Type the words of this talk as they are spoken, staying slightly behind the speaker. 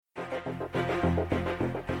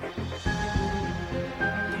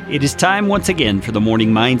It is time once again for the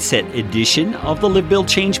Morning Mindset edition of the Live, Build,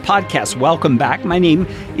 Change podcast. Welcome back. My name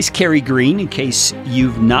is Kerry Green. In case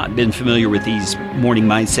you've not been familiar with these morning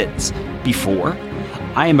mindsets before,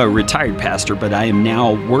 I am a retired pastor, but I am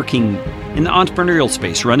now working in the entrepreneurial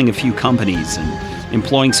space, running a few companies and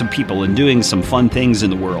employing some people and doing some fun things in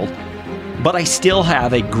the world. But I still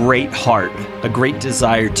have a great heart, a great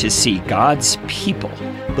desire to see God's people,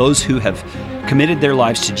 those who have committed their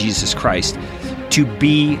lives to Jesus Christ, to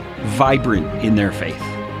be vibrant in their faith.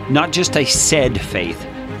 Not just a said faith,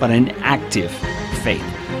 but an active faith.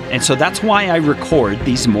 And so that's why I record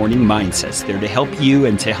these morning mindsets. They're to help you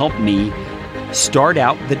and to help me start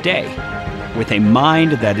out the day with a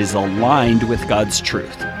mind that is aligned with God's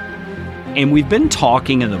truth. And we've been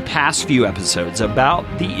talking in the past few episodes about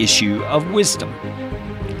the issue of wisdom,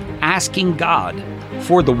 asking God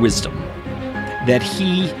for the wisdom that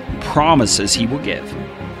He promises He will give.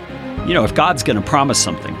 You know, if God's going to promise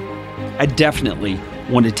something, I definitely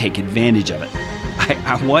want to take advantage of it.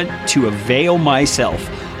 I want to avail myself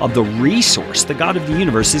of the resource the God of the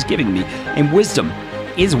universe is giving me. And wisdom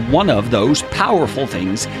is one of those powerful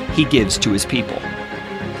things He gives to His people.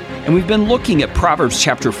 And we've been looking at Proverbs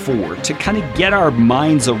chapter 4 to kind of get our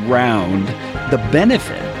minds around the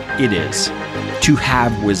benefit it is to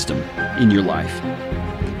have wisdom in your life.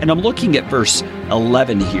 And I'm looking at verse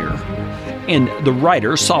 11 here. And the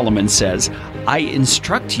writer, Solomon, says, I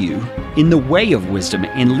instruct you in the way of wisdom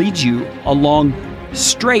and lead you along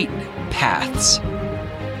straight paths.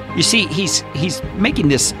 You see, he's making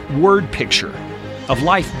this word picture of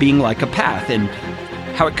life being like a path and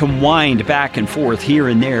how it can wind back and forth here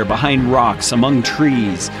and there behind rocks, among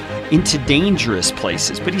trees, into dangerous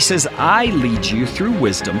places. But he says, I lead you through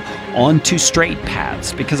wisdom onto straight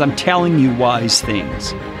paths because I'm telling you wise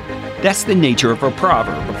things. That's the nature of a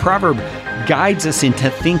proverb. A proverb guides us into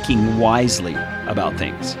thinking wisely about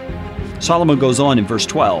things. Solomon goes on in verse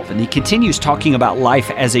 12, and he continues talking about life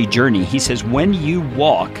as a journey. He says, when you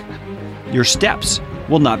walk, your steps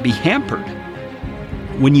will not be hampered.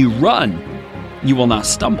 When you run, you will not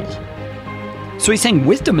stumble. So he's saying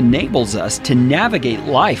wisdom enables us to navigate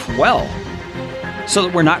life well so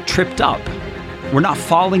that we're not tripped up. We're not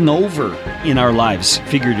falling over in our lives,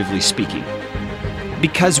 figuratively speaking,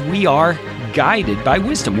 because we are guided by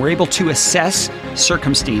wisdom. We're able to assess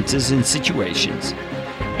circumstances and situations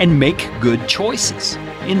and make good choices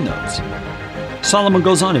in those. Solomon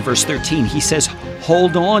goes on in verse 13. He says,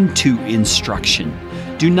 hold on to instruction.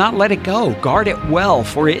 Do not let it go. Guard it well,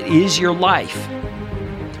 for it is your life.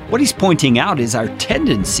 What he's pointing out is our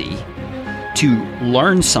tendency to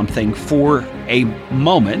learn something for a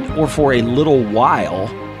moment or for a little while,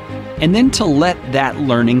 and then to let that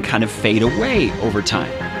learning kind of fade away over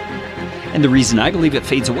time. And the reason I believe it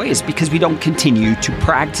fades away is because we don't continue to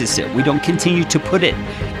practice it. We don't continue to put it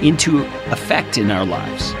into effect in our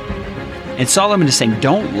lives. And Solomon is saying,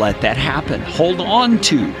 don't let that happen. Hold on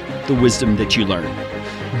to the wisdom that you learn.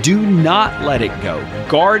 Do not let it go.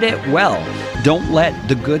 Guard it well. Don't let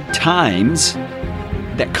the good times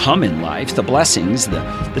that come in life, the blessings,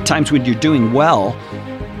 the times when you're doing well,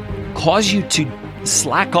 cause you to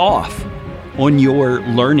slack off on your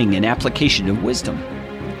learning and application of wisdom.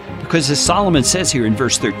 Because as Solomon says here in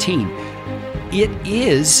verse 13, it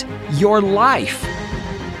is your life.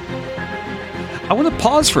 I want to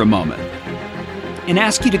pause for a moment and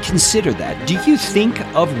ask you to consider that. Do you think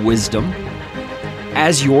of wisdom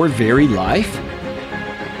as your very life?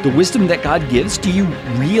 The wisdom that God gives? Do you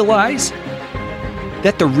realize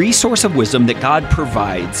that the resource of wisdom that God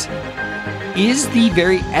provides is the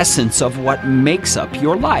very essence of what makes up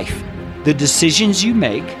your life? The decisions you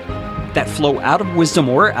make that flow out of wisdom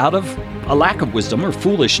or out of a lack of wisdom or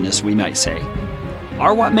foolishness, we might say,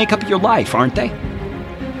 are what make up your life, aren't they?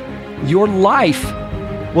 Your life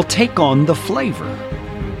will take on the flavor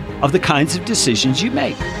of the kinds of decisions you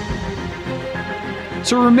make.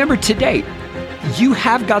 So remember today, you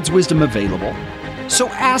have God's wisdom available, so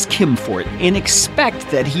ask Him for it and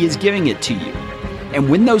expect that He is giving it to you. And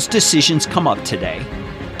when those decisions come up today,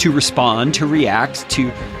 to respond, to react,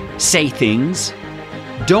 to say things,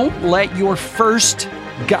 don't let your first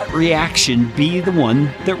gut reaction be the one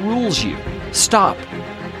that rules you. Stop,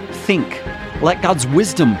 think, let God's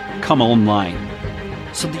wisdom come online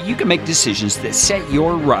so that you can make decisions that set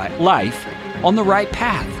your life on the right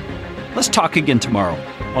path. Let's talk again tomorrow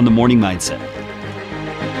on The Morning Mindset.